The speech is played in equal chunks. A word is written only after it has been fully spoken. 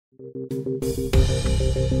So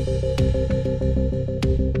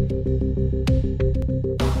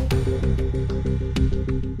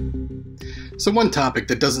one topic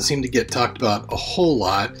that doesn't seem to get talked about a whole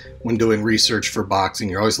lot when doing research for boxing,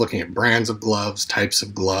 you're always looking at brands of gloves, types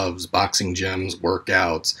of gloves, boxing gyms,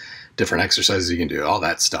 workouts, different exercises you can do, all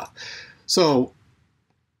that stuff. So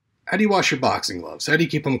how do you wash your boxing gloves? How do you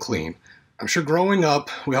keep them clean? I'm sure growing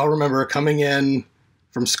up, we all remember coming in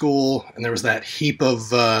from school and there was that heap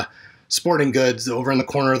of sporting goods over in the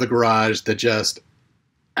corner of the garage that just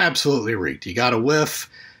absolutely reeked. You got a whiff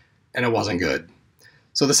and it wasn't good.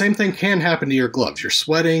 So the same thing can happen to your gloves. You're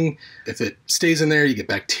sweating. If it stays in there, you get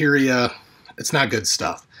bacteria. It's not good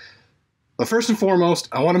stuff. But first and foremost,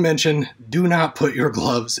 I want to mention, do not put your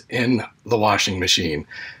gloves in the washing machine.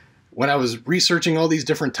 When I was researching all these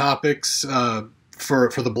different topics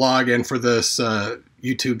for the blog and for this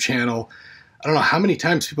YouTube channel, I don't know how many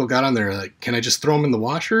times people got on there like, can I just throw them in the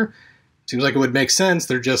washer? Seems like it would make sense.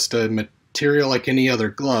 They're just a material like any other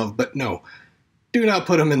glove. But no, do not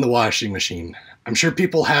put them in the washing machine. I'm sure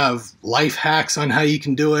people have life hacks on how you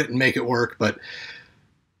can do it and make it work, but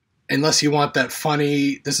unless you want that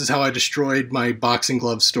funny, this is how I destroyed my boxing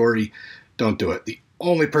glove story, don't do it. The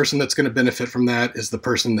only person that's going to benefit from that is the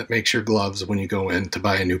person that makes your gloves when you go in to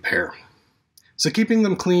buy a new pair. So keeping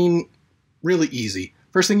them clean, really easy.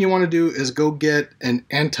 First thing you want to do is go get an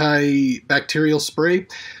antibacterial spray.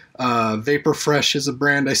 Vapor Fresh is a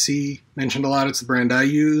brand I see mentioned a lot. It's the brand I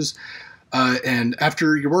use. And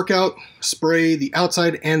after your workout, spray the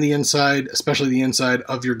outside and the inside, especially the inside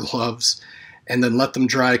of your gloves, and then let them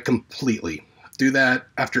dry completely. Do that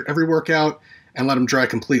after every workout and let them dry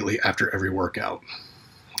completely after every workout.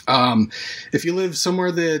 If you live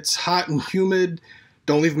somewhere that's hot and humid,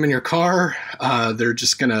 don't leave them in your car. They're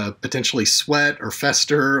just going to potentially sweat or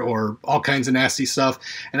fester or all kinds of nasty stuff.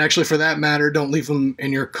 And actually, for that matter, don't leave them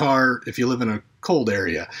in your car if you live in a cold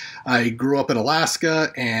area. I grew up in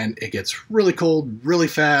Alaska, and it gets really cold really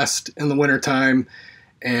fast in the wintertime.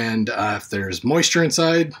 And if there's moisture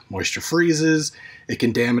inside, moisture freezes. It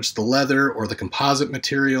can damage the leather or the composite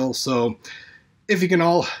material. So if you can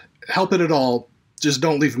all help it at all, just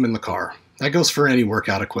don't leave them in the car. That goes for any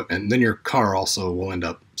workout equipment. Then your car also will end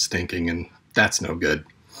up stinking, and that's no good.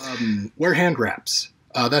 Wear hand wraps.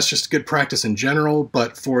 That's just good practice in general,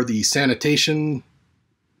 but for the sanitation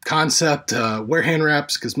concept, wear hand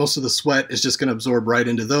wraps because most of the sweat is just going to absorb right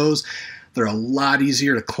into those. They're a lot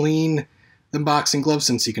easier to clean than boxing gloves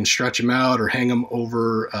since you can stretch them out or hang them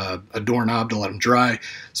over a doorknob to let them dry.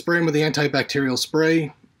 Spray them with the antibacterial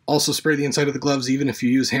spray. Also spray the inside of the gloves even if you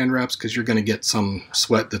use hand wraps because you're going to get some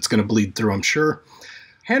sweat that's going to bleed through, I'm sure.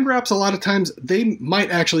 Hand wraps, a lot of times, they might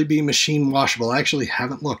actually be machine washable. I actually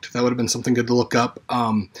haven't looked. That would have been something good to look up.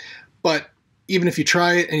 But even if you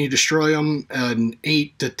try it and you destroy them, an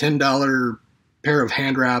 $8 to $10 pair of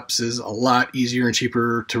hand wraps is a lot easier and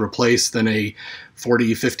cheaper to replace than a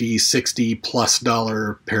 $40, $50,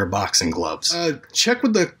 $60+ pair of boxing gloves. Check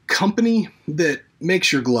with the company that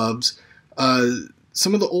makes your gloves.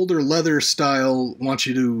 Some of the older leather style want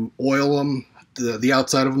you to oil them, the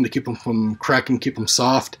outside of them, to keep them from cracking, keep them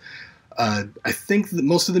soft. I think that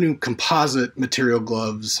most of the new composite material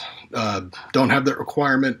gloves don't have that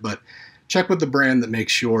requirement, but check with the brand that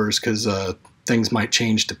makes yours because things might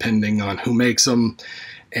change depending on who makes them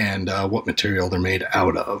and what material they're made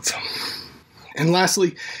out of. And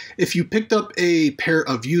lastly, if you picked up a pair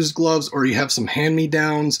of used gloves or you have some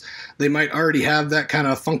hand-me-downs, they might already have that kind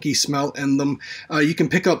of funky smell in them. You can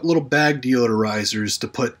pick up little bag deodorizers to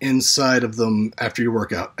put inside of them after your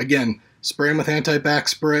workout. Again, spray them with anti-bac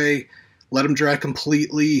spray, let them dry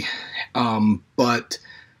completely, but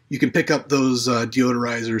you can pick up those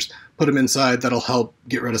deodorizers, put them inside. That'll help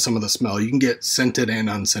get rid of some of the smell. You can get scented and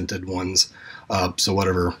unscented ones, so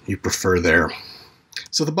whatever you prefer there.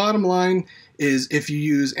 So the bottom line is if you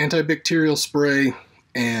use antibacterial spray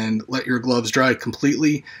and let your gloves dry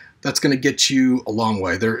completely, that's going to get you a long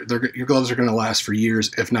way. Your gloves are going to last for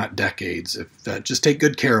years, if not decades. Just take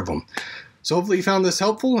good care of them. So hopefully you found this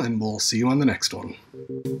helpful, and we'll see you on the next one.